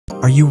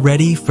Are you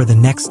ready for the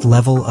next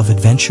level of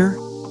adventure?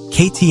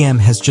 KTM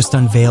has just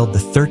unveiled the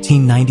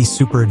 1390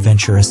 Super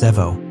Adventure S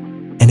Evo,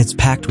 and it's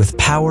packed with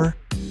power,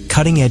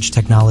 cutting-edge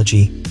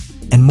technology,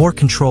 and more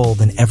control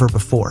than ever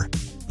before.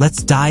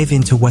 Let's dive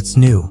into what's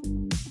new.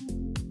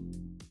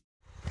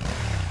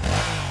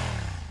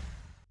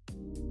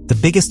 The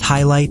biggest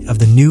highlight of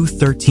the new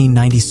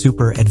 1390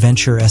 Super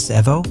Adventure S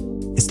Evo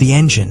is the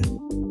engine.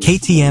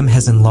 KTM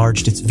has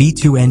enlarged its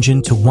V2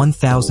 engine to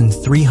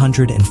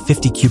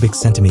 1,350 cubic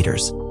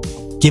centimeters,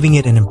 giving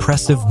it an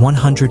impressive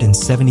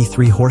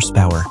 173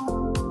 horsepower,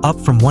 up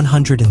from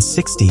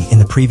 160 in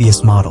the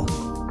previous model.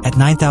 At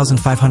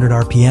 9,500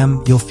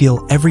 RPM, you'll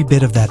feel every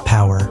bit of that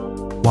power,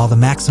 while the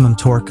maximum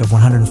torque of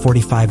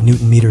 145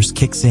 Nm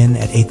kicks in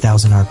at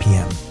 8,000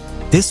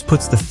 RPM. This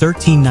puts the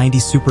 1390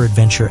 Super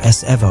Adventure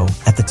S Evo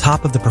at the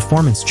top of the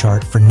performance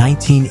chart for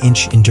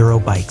 19-inch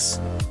enduro bikes,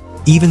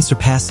 even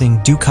surpassing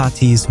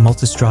Ducati's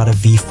Multistrada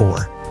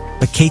V4.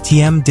 But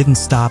KTM didn't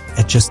stop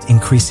at just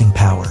increasing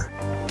power.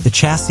 The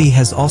chassis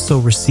has also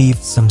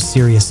received some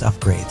serious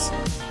upgrades.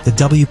 The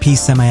WP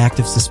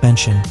semi-active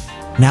suspension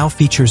now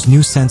features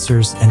new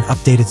sensors and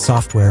updated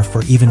software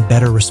for even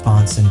better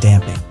response and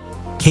damping.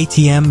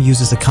 KTM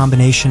uses a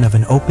combination of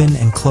an open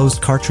and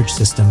closed cartridge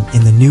system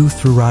in the new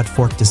through-rod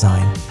fork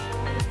design,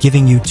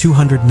 giving you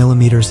 200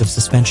 millimeters of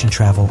suspension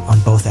travel on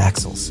both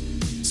axles.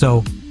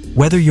 So,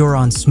 whether you're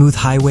on smooth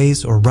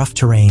highways or rough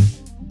terrain,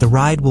 the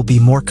ride will be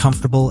more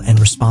comfortable and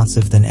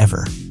responsive than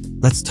ever.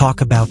 Let's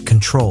talk about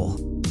control.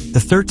 The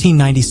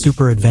 1390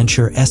 Super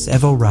Adventure S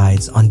Evo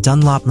rides on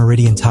Dunlop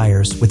Meridian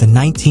tires with a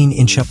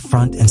 19-inch up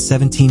front and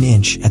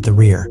 17-inch at the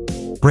rear.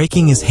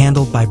 Braking is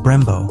handled by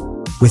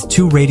Brembo, with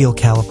 2 radial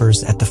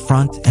calipers at the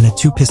front and a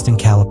 2-piston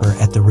caliper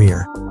at the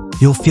rear.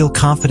 You'll feel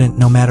confident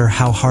no matter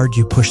how hard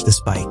you push this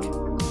bike.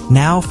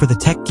 Now for the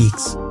tech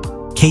geeks,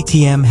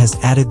 KTM has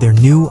added their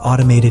new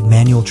automated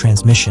manual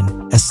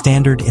transmission as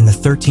standard in the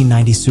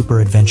 1390 Super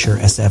Adventure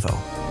S Evo.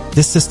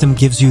 This system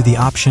gives you the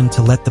option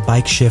to let the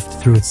bike shift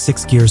through its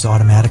 6 gears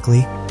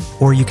automatically,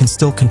 or you can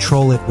still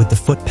control it with the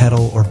foot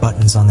pedal or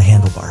buttons on the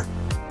handlebar.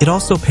 It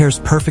also pairs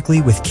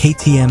perfectly with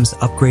KTM's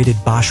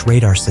upgraded Bosch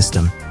radar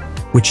system,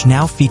 which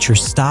now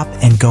features stop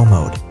and go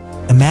mode.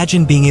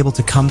 Imagine being able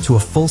to come to a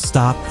full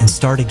stop and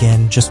start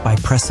again just by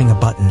pressing a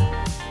button.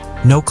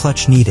 No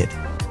clutch needed.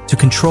 To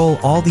control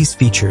all these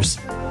features,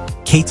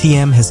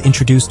 KTM has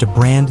introduced a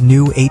brand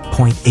new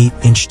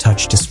 8.8-inch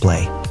touch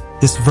display.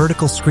 This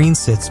vertical screen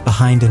sits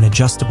behind an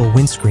adjustable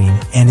windscreen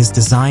and is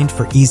designed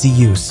for easy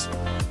use,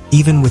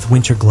 even with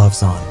winter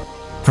gloves on.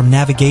 From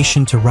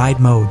navigation to ride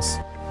modes,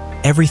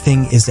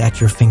 everything is at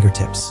your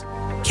fingertips.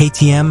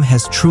 KTM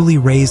has truly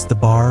raised the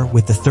bar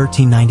with the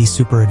 1390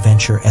 Super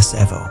Adventure S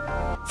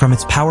Evo. From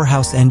its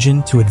powerhouse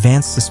engine to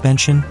advanced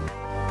suspension,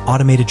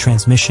 automated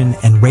transmission,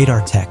 and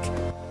radar tech,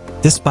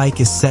 this bike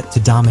is set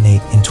to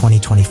dominate in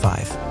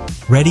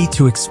 2025. Ready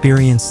to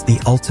experience the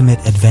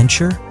ultimate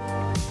adventure?